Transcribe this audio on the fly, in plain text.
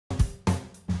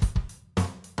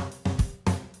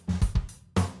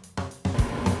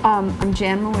I'm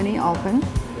Jan Malini Alpin,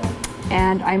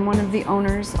 and I'm one of the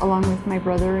owners along with my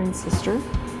brother and sister.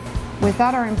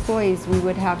 Without our employees, we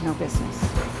would have no business.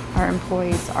 Our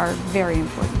employees are very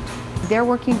important. They're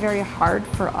working very hard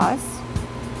for us,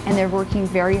 and they're working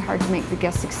very hard to make the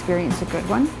guest experience a good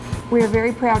one. We are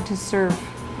very proud to serve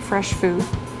fresh food,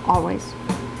 always.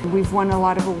 We've won a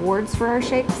lot of awards for our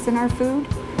shakes and our food,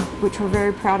 which we're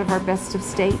very proud of our Best of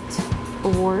State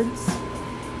awards.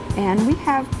 And we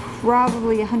have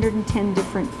probably 110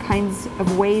 different kinds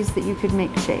of ways that you could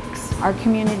make shakes. Our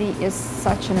community is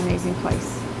such an amazing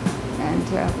place,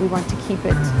 and we want to keep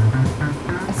it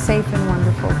a safe and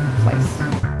wonderful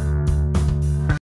place.